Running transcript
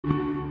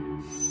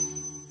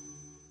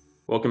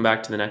Welcome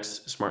back to the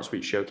next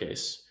SmartSuite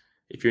showcase.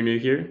 If you're new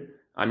here,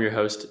 I'm your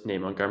host,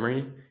 Nate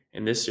Montgomery,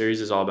 and this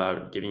series is all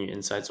about giving you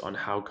insights on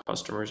how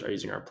customers are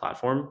using our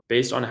platform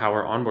based on how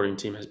our onboarding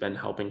team has been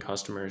helping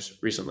customers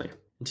recently.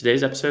 In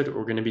today's episode,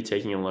 we're going to be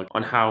taking a look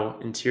on how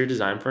interior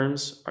design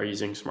firms are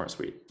using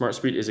SmartSuite.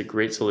 SmartSuite is a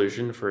great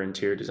solution for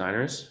interior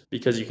designers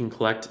because you can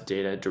collect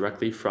data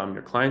directly from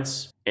your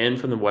clients and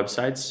from the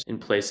websites in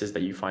places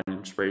that you find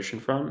inspiration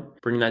from,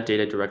 bring that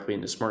data directly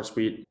into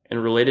SmartSuite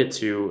and relate it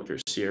to your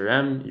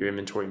CRM, your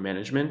inventory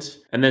management,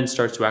 and then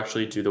start to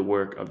actually do the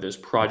work of those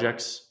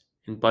projects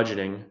and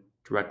budgeting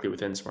directly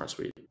within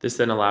SmartSuite. This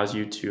then allows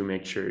you to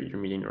make sure you're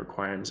meeting the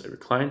requirements of your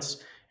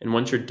clients. And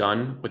once you're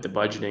done with the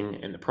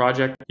budgeting and the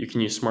project, you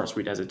can use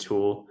SmartSuite as a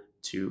tool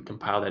to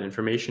compile that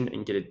information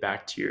and get it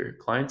back to your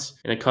clients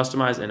in a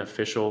customized and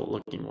official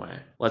looking way.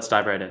 Let's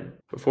dive right in.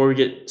 Before we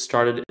get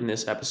started in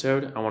this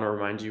episode, I want to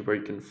remind you where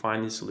you can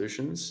find these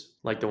solutions,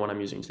 like the one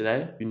I'm using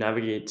today. You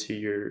navigate to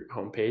your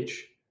homepage,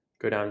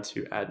 go down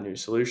to Add New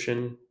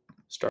Solution,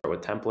 start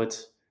with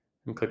Templates,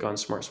 and click on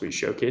SmartSuite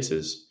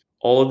Showcases.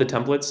 All of the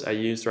templates I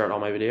use throughout all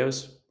my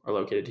videos are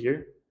located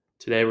here.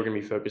 Today, we're going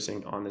to be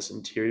focusing on this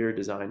interior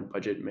design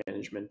budget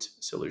management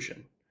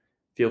solution.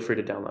 Feel free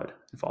to download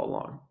and follow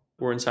along.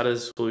 We're inside of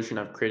this solution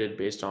I've created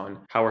based on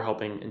how we're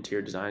helping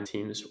interior design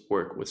teams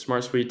work with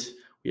SmartSuite.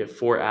 We have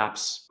 4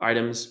 apps: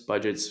 items,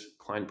 budgets,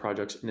 client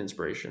projects, and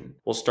inspiration.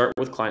 We'll start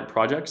with client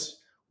projects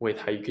with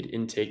how you could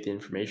intake the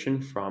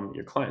information from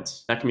your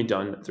clients. That can be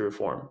done through a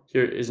form.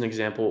 Here is an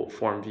example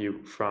form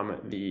view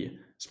from the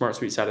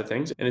SmartSuite side of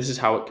things, and this is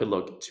how it could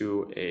look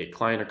to a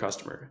client or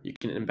customer. You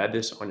can embed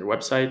this on your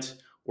website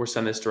or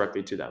send this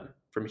directly to them.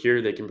 From here,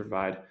 they can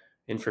provide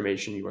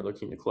information you are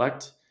looking to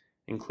collect,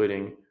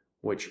 including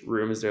which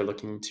rooms they're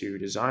looking to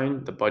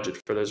design, the budget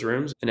for those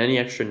rooms, and any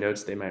extra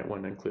notes they might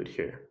want to include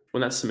here.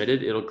 When that's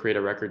submitted, it'll create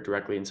a record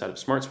directly inside of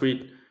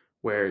SmartSuite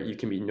where you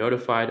can be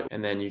notified,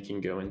 and then you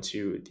can go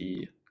into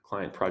the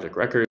client project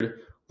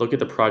record, look at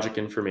the project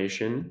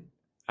information,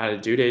 add a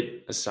due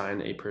date,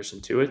 assign a person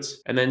to it,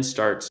 and then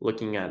start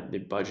looking at the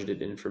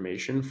budgeted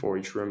information for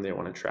each room they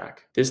want to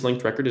track. This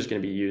linked record is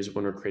going to be used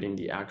when we're creating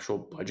the actual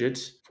budget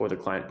for the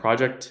client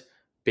project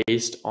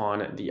based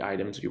on the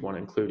items we want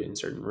to include in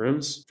certain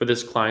rooms for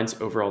this client's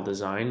overall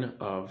design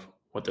of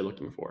what they're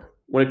looking for.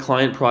 When a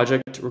client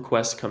project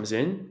request comes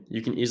in,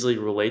 you can easily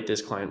relate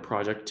this client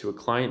project to a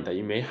client that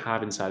you may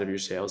have inside of your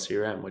sales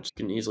CRM, which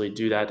you can easily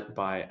do that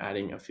by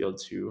adding a field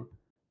to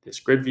this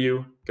grid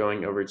view,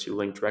 going over to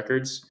linked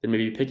records, and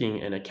maybe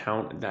picking an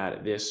account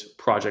that this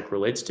project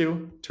relates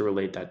to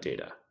relate that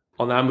data.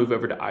 I'll now move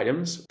over to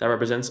items. That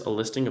represents a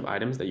listing of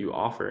items that you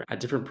offer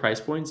at different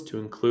price points to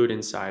include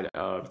inside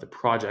of the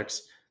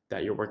projects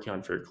that you're working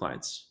on for your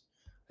clients.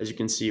 As you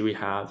can see, we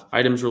have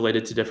items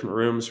related to different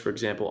rooms, for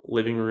example,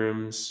 living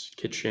rooms,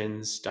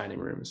 kitchens, dining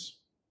rooms.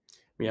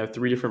 We have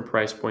 3 different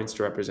price points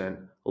to represent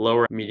a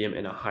lower, medium,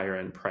 and a higher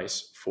end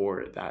price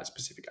for that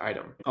specific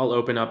item. I'll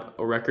open up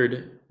a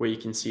record where you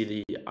can see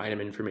the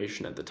item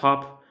information at the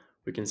top.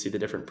 We can see the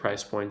different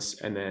price points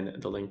and then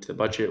the link to the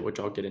budget, which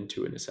I'll get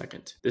into in a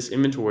second. This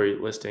inventory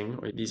listing,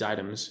 or these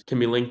items, can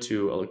be linked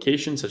to a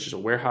location such as a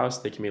warehouse.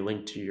 They can be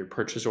linked to your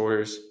purchase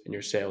orders and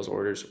your sales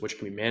orders, which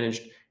can be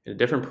managed in a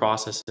different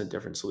process and a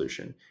different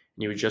solution.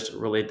 And you would just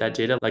relate that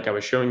data like I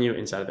was showing you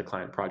inside of the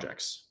client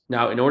projects.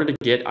 Now, in order to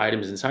get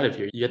items inside of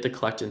here, you have to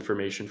collect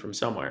information from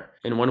somewhere.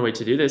 And one way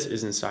to do this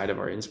is inside of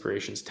our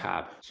Inspirations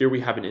tab. Here we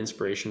have an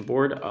inspiration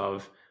board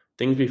of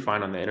things we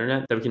find on the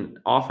internet that we can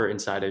offer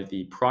inside of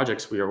the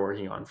projects we are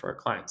working on for our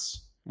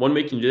clients. One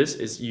way you can do this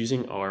is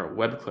using our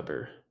web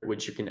clipper,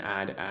 which you can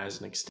add as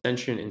an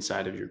extension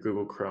inside of your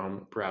Google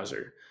Chrome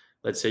browser.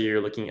 Let's say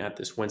you're looking at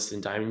this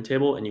Winston dining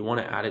table and you want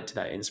to add it to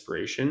that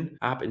inspiration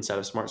app inside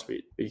of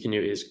SmartSuite. What you can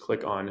do is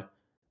click on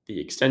the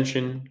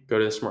extension, go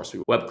to the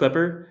SmartSuite web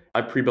clipper.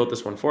 I pre-built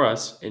this one for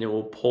us, and it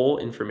will pull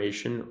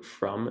information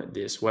from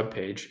this web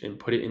page and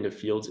put it into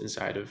fields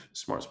inside of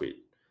SmartSuite.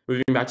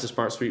 Moving back to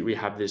SmartSuite, we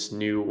have this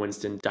new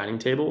Winston dining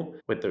table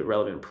with the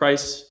relevant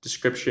price,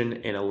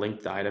 description, and a link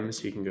to the item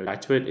so you can go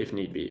back to it if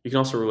need be. You can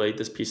also relate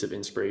this piece of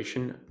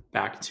inspiration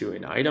back to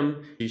an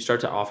item. You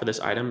start to offer this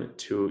item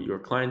to your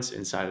clients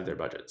inside of their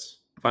budgets.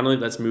 Finally,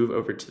 let's move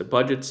over to the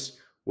budgets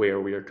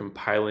where we are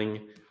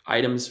compiling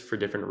items for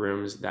different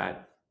rooms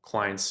that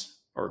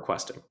clients are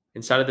requesting.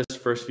 Inside of this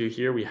first view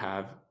here, we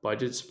have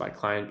budgets by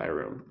client by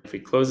room. If we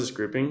close this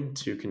grouping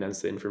to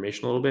condense the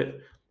information a little bit,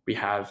 we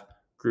have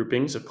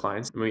groupings of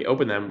clients. When we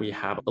open them, we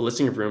have a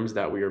listing of rooms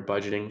that we are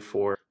budgeting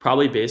for,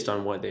 probably based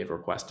on what they've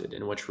requested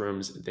and which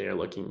rooms they are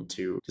looking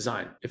to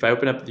design. If I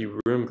open up the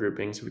room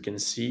groupings, we can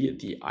see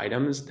the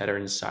items that are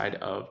inside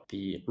of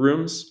the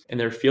rooms, and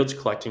there are fields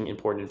collecting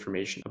important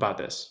information about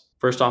this.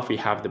 First off, we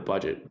have the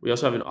budget. We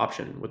also have an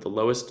option with the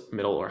lowest,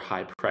 middle, or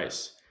high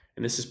price.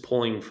 And this is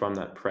pulling from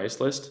that price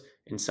list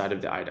inside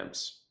of the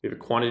items. We have a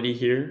quantity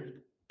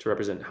here to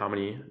represent how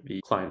many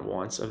the client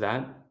wants of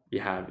that. We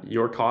have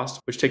your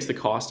cost, which takes the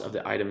cost of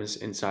the items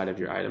inside of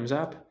your items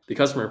app, the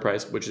customer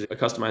price, which is a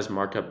customized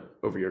markup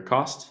over your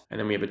cost, and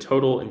then we have a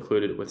total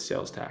included with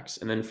sales tax.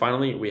 And then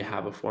finally, we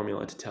have a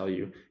formula to tell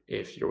you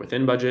if you're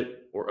within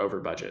budget or over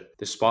budget.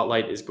 The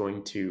spotlight is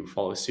going to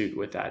follow suit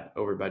with that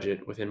over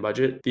budget, within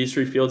budget. These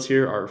three fields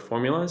here are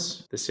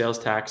formulas. The sales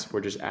tax,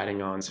 we're just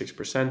adding on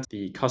 6%.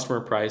 The customer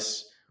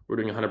price, we're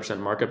doing 100%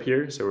 markup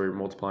here, so we're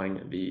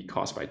multiplying the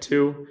cost by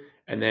 2.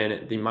 And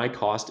then the my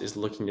cost is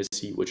looking to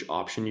see which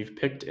option you've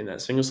picked in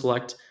that single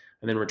select,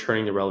 and then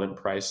returning the relevant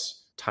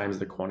price times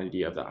the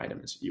quantity of the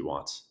items you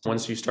want.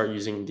 Once you start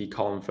using the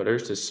column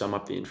footers to sum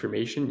up the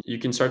information, you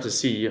can start to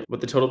see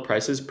what the total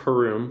price is per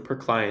room, per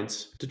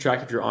client, to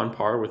track if you're on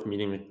par with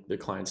meeting the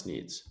client's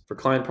needs. For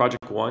client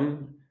project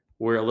 1,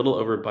 we're a little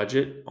over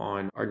budget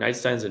on our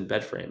nightstands and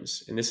bed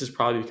frames. And this is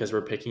probably because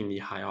we're picking the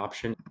high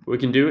option. What we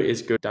can do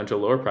is go down to a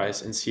lower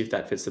price and see if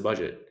that fits the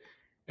budget.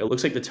 It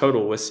looks like the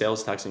total with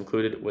sales tax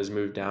included was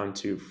moved down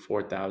to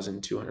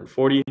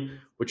 $4,240,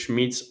 which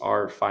meets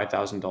our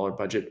 $5,000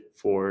 budget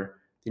for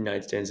the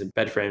nightstands and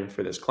bed frame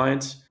for this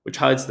client, which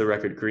highlights the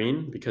record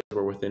green because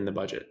we're within the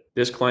budget.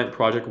 This client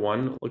project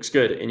 1 looks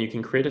good, and you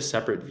can create a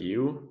separate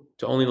view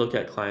to only look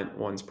at client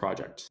 1's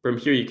project. From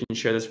here, you can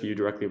share this view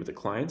directly with the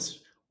clients,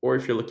 or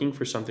if you're looking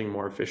for something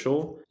more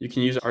official, you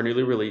can use our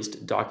newly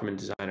released document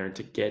designer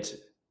to get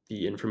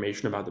the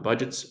information about the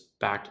budgets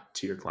back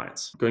to your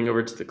clients. Going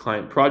over to the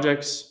client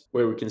projects,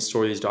 where we can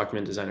store these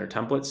document designer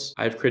templates.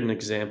 I've created an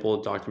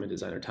example document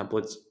designer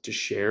templates to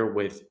share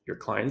with your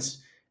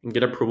clients and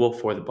get approval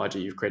for the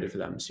budget you've created for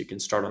them, so you can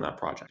start on that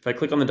project. If I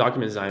click on the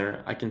document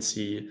designer, I can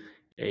see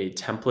a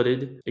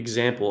templated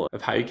example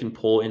of how you can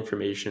pull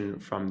information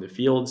from the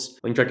fields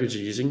link directors are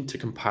using to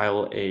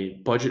compile a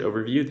budget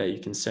overview that you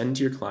can send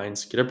to your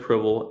clients, get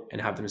approval,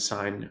 and have them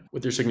sign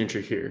with their signature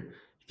here.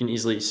 You can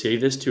easily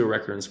save this to a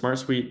record in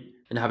SmartSuite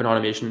and have an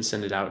automation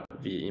send it out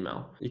via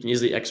email. You can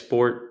easily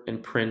export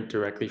and print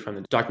directly from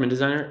the document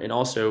designer and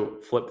also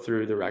flip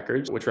through the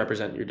records, which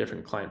represent your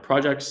different client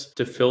projects,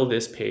 to fill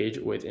this page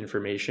with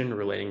information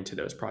relating to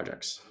those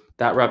projects.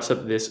 That wraps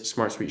up this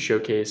SmartSuite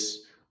showcase.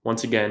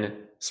 Once again,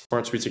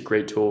 SmartSuite's a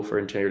great tool for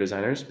interior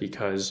designers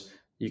because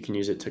you can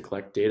use it to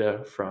collect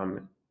data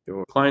from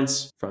your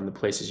clients, from the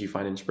places you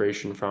find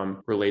inspiration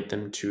from, relate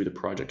them to the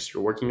projects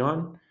you're working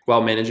on,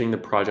 while managing the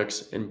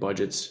projects and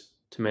budgets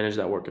to manage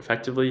that work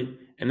effectively.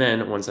 And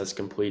then once that's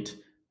complete,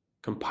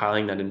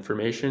 compiling that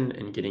information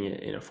and getting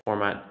it in a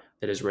format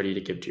that is ready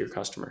to give to your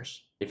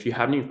customers. If you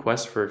have any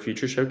requests for a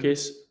future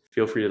showcase,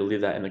 feel free to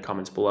leave that in the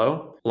comments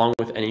below, along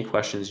with any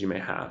questions you may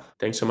have.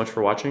 Thanks so much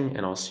for watching,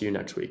 and I'll see you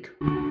next week.